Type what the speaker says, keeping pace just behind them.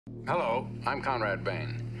Hello, I'm Conrad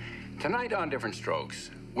Bain. Tonight on Different Strokes,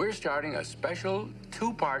 we're starting a special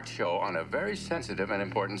two-part show on a very sensitive and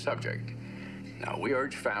important subject. Now, we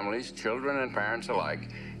urge families, children, and parents alike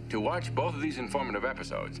to watch both of these informative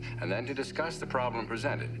episodes and then to discuss the problem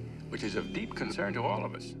presented, which is of deep concern to all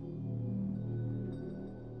of us.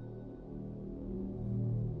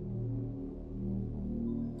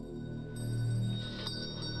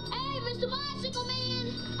 Hey, Mr. Bicycle Man!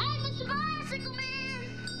 Hey, Mr. Bicycle Man!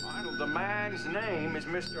 Arnold, the man's name is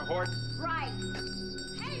Mr. Hort. Right.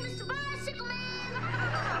 Hey, Mr. Bicycle Man!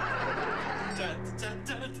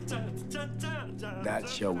 That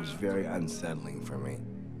show was very unsettling for me.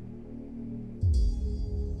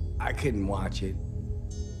 I couldn't watch it.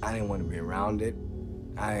 I didn't want to be around it.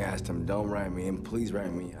 I asked him, don't write me in. Please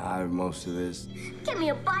write me out of most of this. Give me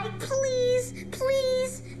a bite, please!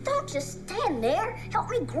 Please! Don't just stand there. Help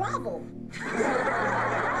me grovel.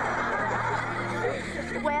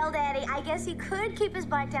 Well, Daddy, I guess he could keep his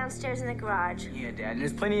bike downstairs in the garage. Yeah, Dad, and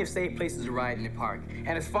there's plenty of safe places to ride in the park.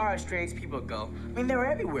 And as far as strange people go, I mean, they're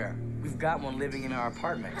everywhere. We've got one living in our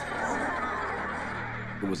apartment.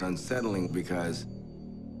 It was unsettling because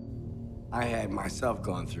I had myself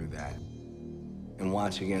gone through that. And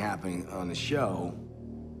watching it happening on the show,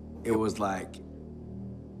 it was like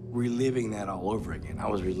reliving that all over again. I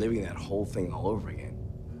was reliving that whole thing all over again.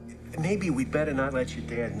 Maybe we'd better not let your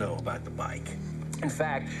dad know about the bike. In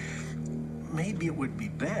fact, maybe it would be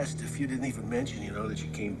best if you didn't even mention, that you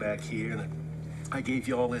came back here and that I gave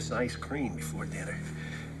you all this ice cream before dinner.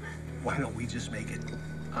 Why don't we just make it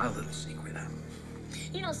our little secret, huh?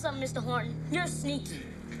 You know something, Mr. Horton? You're sneaky.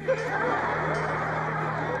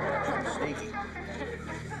 Sneaky?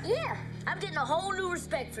 Yeah, I'm getting a whole new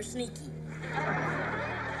respect for sneaky.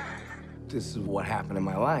 This is what happened in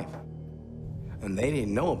my life. And they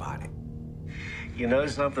didn't know about it. You know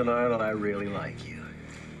something, Arnold? I really like you.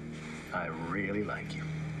 I really like you.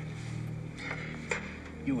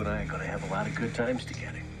 You and I are gonna have a lot of good times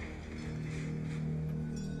together.